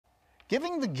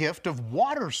giving the gift of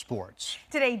water sports.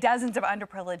 Today, dozens of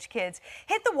underprivileged kids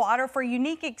hit the water for a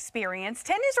unique experience.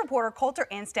 10 News reporter Colter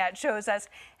Anstad shows us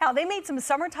how they made some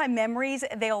summertime memories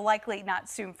they'll likely not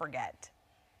soon forget.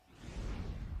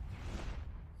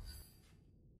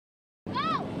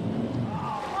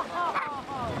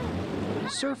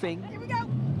 Surfing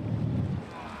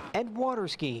and water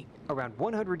skiing. Around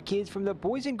 100 kids from the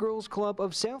Boys and Girls Club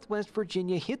of Southwest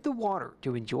Virginia hit the water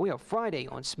to enjoy a Friday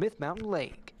on Smith Mountain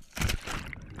Lake.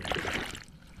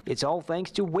 It's all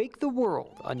thanks to Wake the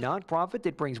World, a nonprofit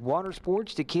that brings water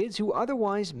sports to kids who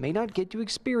otherwise may not get to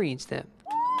experience them.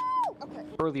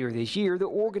 Earlier this year, the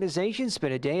organization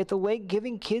spent a day at the lake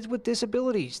giving kids with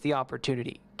disabilities the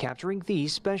opportunity, capturing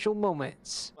these special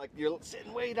moments. Like you're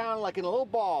sitting way down like in a little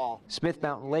ball. Smith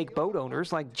Mountain Lake boat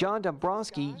owners like John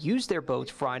Dombrowski used their boats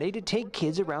Friday to take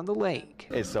kids around the lake.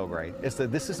 It's so great.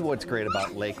 This is what's great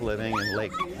about lake living and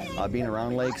lake being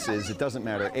around lakes is it doesn't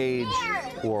matter age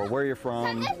or where you're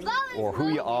from or who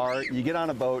you are. You get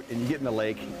on a boat and you get in the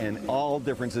lake and all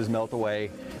differences melt away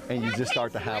and you just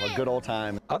start to have a good old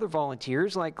time. Other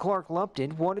volunteers like Clark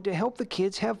Lupton wanted to help the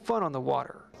kids have fun on the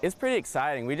water. It's pretty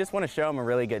exciting. We just want to show them a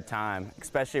really good time,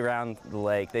 especially around the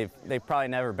lake. They've probably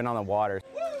never been on the water.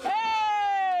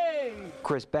 Hey!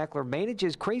 Chris Beckler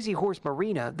manages Crazy Horse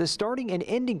Marina, the starting and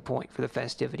ending point for the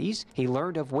festivities. He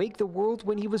learned of Wake the World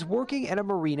when he was working at a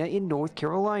marina in North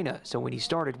Carolina. So when he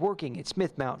started working at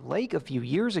Smith Mountain Lake a few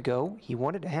years ago, he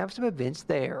wanted to have some events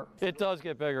there. It does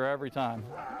get bigger every time.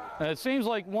 And it seems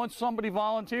like once somebody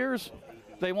volunteers,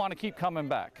 they want to keep coming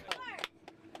back.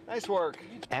 Nice work.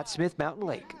 At Smith Mountain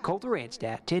Lake, Colter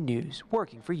Anstad, 10 News,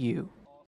 working for you.